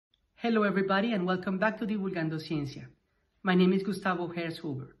Hello everybody and welcome back to Divulgando Ciencia. My name is Gustavo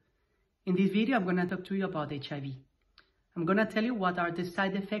Herz-Huber. In this video I'm going to talk to you about HIV. I'm going to tell you what are the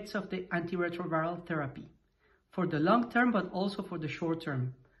side effects of the antiretroviral therapy for the long term but also for the short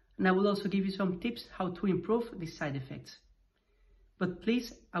term. And I will also give you some tips how to improve these side effects. But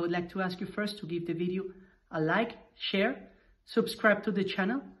please, I would like to ask you first to give the video a like, share, subscribe to the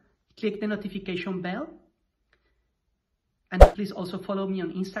channel, click the notification bell, and please also follow me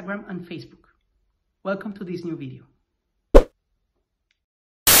on Instagram and Facebook. Welcome to this new video.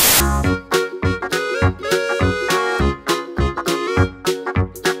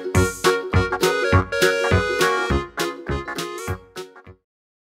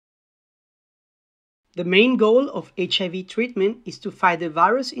 The main goal of HIV treatment is to fight the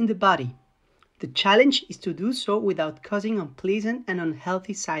virus in the body. The challenge is to do so without causing unpleasant and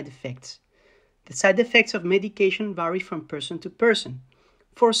unhealthy side effects. The side effects of medication vary from person to person.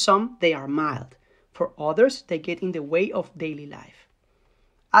 For some, they are mild. For others, they get in the way of daily life.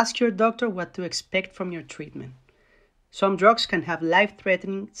 Ask your doctor what to expect from your treatment. Some drugs can have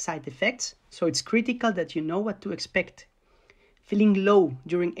life-threatening side effects, so it's critical that you know what to expect. Feeling low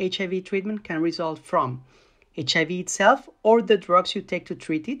during HIV treatment can result from HIV itself or the drugs you take to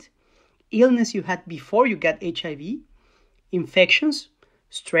treat it, illness you had before you got HIV, infections,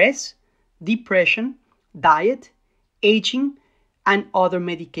 stress, depression, diet, aging, and other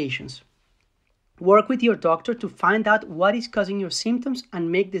medications. Work with your doctor to find out what is causing your symptoms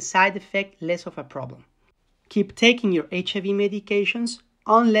and make the side effect less of a problem. Keep taking your HIV medications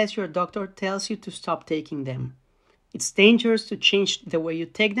unless your doctor tells you to stop taking them. It's dangerous to change the way you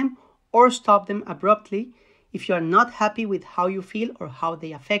take them or stop them abruptly if you are not happy with how you feel or how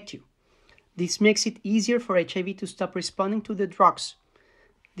they affect you. This makes it easier for HIV to stop responding to the drugs.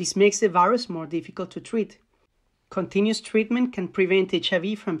 This makes the virus more difficult to treat. Continuous treatment can prevent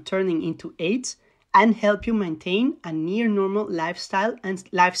HIV from turning into AIDS and help you maintain a near-normal lifestyle and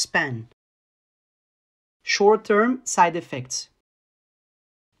lifespan. Short-term side effects.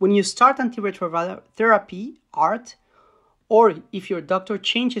 When you start antiretroviral therapy, ART, or if your doctor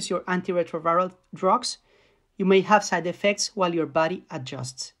changes your antiretroviral drugs, you may have side effects while your body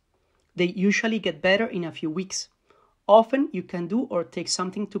adjusts. They usually get better in a few weeks. Often, you can do or take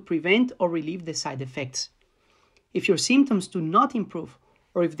something to prevent or relieve the side effects. If your symptoms do not improve,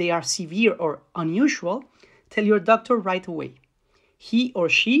 or if they are severe or unusual, tell your doctor right away. He or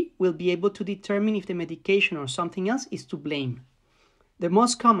she will be able to determine if the medication or something else is to blame. The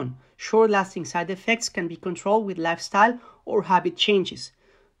most common, short-lasting side effects can be controlled with lifestyle or habit changes.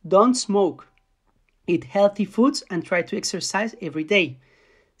 Don't smoke. Eat healthy foods and try to exercise every day.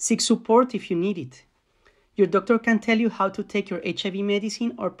 Seek support if you need it. Your doctor can tell you how to take your HIV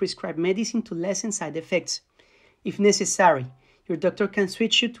medicine or prescribe medicine to lessen side effects. If necessary, your doctor can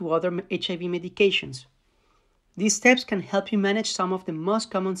switch you to other HIV medications. These steps can help you manage some of the most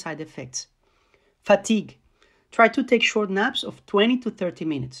common side effects. Fatigue. Try to take short naps of 20 to 30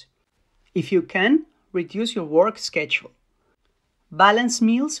 minutes. If you can, reduce your work schedule. Balanced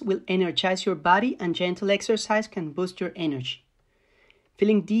meals will energize your body and gentle exercise can boost your energy.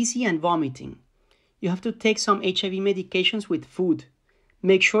 Feeling dizzy and vomiting. You have to take some HIV medications with food.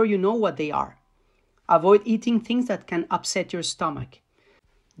 Make sure you know what they are. Avoid eating things that can upset your stomach.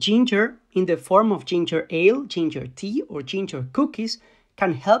 Ginger, in the form of ginger ale, ginger tea, or ginger cookies,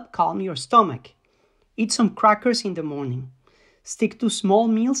 can help calm your stomach. Eat some crackers in the morning. Stick to small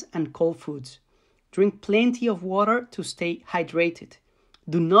meals and cold foods. Drink plenty of water to stay hydrated.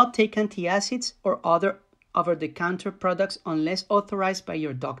 Do not take antacids or other over-the-counter products unless authorized by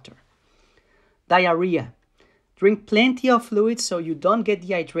your doctor. Diarrhea. Drink plenty of fluids so you don't get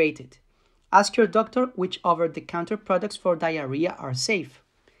dehydrated. Ask your doctor which over-the-counter products for diarrhea are safe.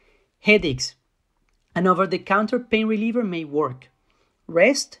 Headaches. An over-the-counter pain reliever may work.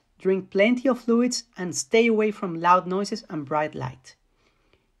 Rest, drink plenty of fluids, and stay away from loud noises and bright light.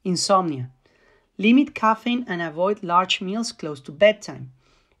 Insomnia. Limit caffeine and avoid large meals close to bedtime.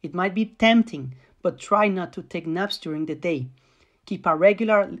 It might be tempting, but try not to take naps during the day. Keep a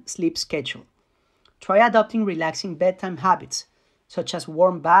regular sleep schedule. Try adopting relaxing bedtime habits, such as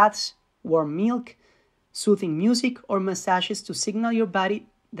warm baths, warm milk, soothing music, or massages to signal your body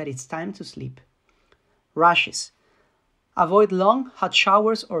that it's time to sleep. Rashes. Avoid long, hot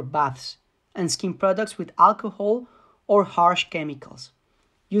showers or baths, and skin products with alcohol or harsh chemicals.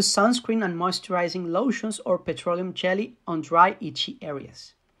 Use sunscreen and moisturizing lotions or petroleum jelly on dry, itchy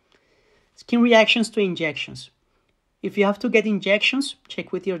areas. Skin reactions to injections. If you have to get injections,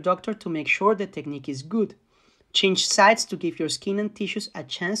 check with your doctor to make sure the technique is good. Change sites to give your skin and tissues a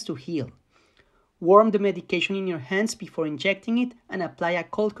chance to heal. Warm the medication in your hands before injecting it and apply a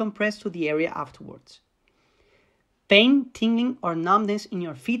cold compress to the area afterwards. Pain, tingling, or numbness in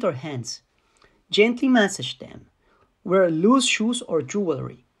your feet or hands. Gently massage them. Wear loose shoes or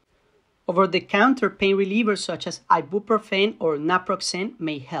jewelry. Over-the-counter pain relievers such as ibuprofen or naproxen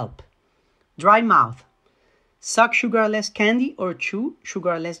may help. Dry mouth. Suck sugarless candy or chew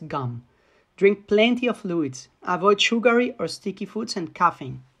sugarless gum. Drink plenty of fluids. Avoid sugary or sticky foods and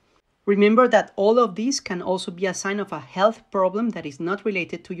caffeine. Remember that all of these can also be a sign of a health problem that is not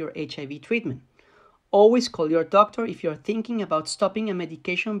related to your HIV treatment. Always call your doctor if you're thinking about stopping a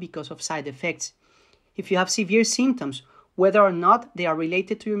medication because of side effects. If you have severe symptoms, whether or not they are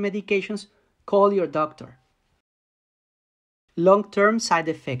related to your medications, call your doctor. Long-term side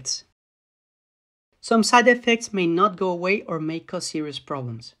effects. Some side effects may not go away or may cause serious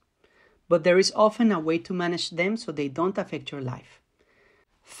problems, but there is often a way to manage them so they don't affect your life.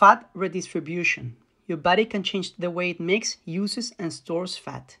 Fat redistribution. Your body can change the way it makes, uses, and stores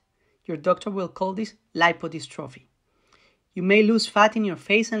fat. Your doctor will call this lipodystrophy. You may lose fat in your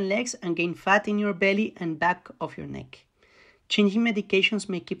face and legs and gain fat in your belly and back of your neck. Changing medications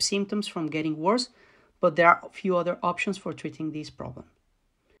may keep symptoms from getting worse, but there are a few other options for treating this problem.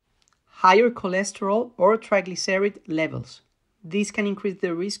 Higher cholesterol or triglyceride levels. These can increase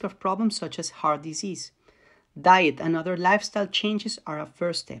the risk of problems such as heart disease. Diet and other lifestyle changes are a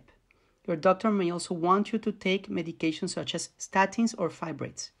first step. Your doctor may also want you to take medications such as statins or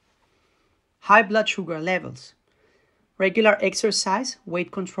fibrates. High blood sugar levels. Regular exercise,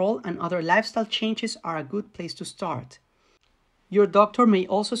 weight control, and other lifestyle changes are a good place to start. Your doctor may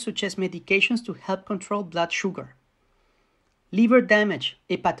also suggest medications to help control blood sugar. Liver damage,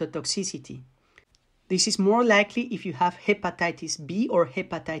 hepatotoxicity. This is more likely if you have hepatitis B or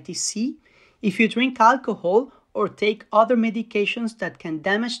hepatitis C, if you drink alcohol or take other medications that can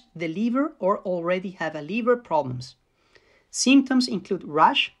damage the liver or already have a liver problems. Symptoms include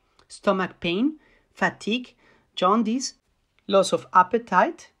rash, stomach pain, fatigue, jaundice, loss of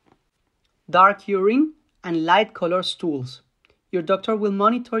appetite, dark urine, and light-colored stools. Your doctor will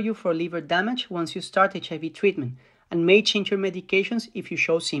monitor you for liver damage once you start HIV treatment and may change your medications if you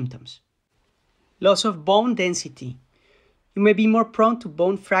show symptoms. Loss of bone density. You may be more prone to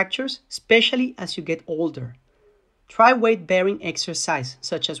bone fractures, especially as you get older. Try weight-bearing exercise,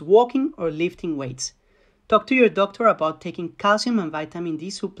 such as walking or lifting weights. Talk to your doctor about taking calcium and vitamin D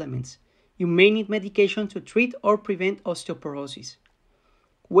supplements. You may need medication to treat or prevent osteoporosis.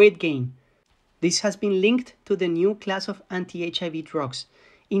 Weight gain. This has been linked to the new class of anti-HIV drugs,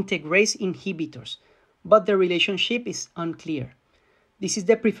 integrase inhibitors, but the relationship is unclear. This is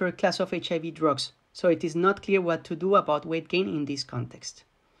the preferred class of HIV drugs, so it is not clear what to do about weight gain in this context.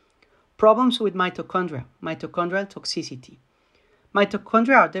 Problems with mitochondria, mitochondrial toxicity.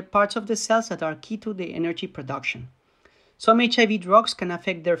 Mitochondria are the parts of the cells that are key to the energy production. Some HIV drugs can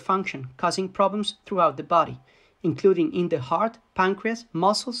affect their function, causing problems throughout the body, including in the heart, pancreas,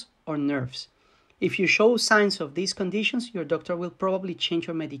 muscles, or nerves. If you show signs of these conditions, your doctor will probably change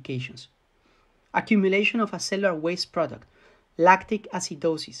your medications. Accumulation of a cellular waste product, lactic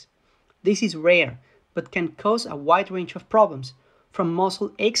acidosis. This is rare, but can cause a wide range of problems, from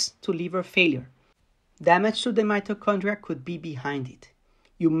muscle aches to liver failure. Damage to the mitochondria could be behind it.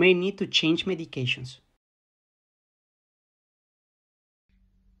 You may need to change medications.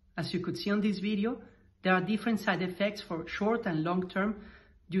 As you could see on this video, there are different side effects for short and long term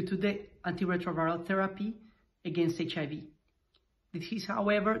due to the antiretroviral therapy against HIV. This is,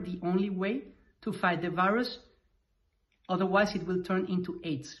 however, the only way to fight the virus, otherwise it will turn into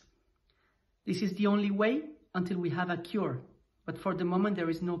AIDS. This is the only way until we have a cure, but for the moment there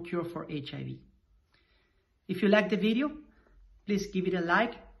is no cure for HIV. If you like the video, please give it a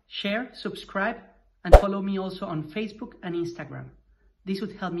like, share, subscribe, and follow me also on Facebook and Instagram. This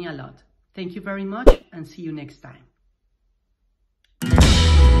would help me a lot. Thank you very much and see you next time.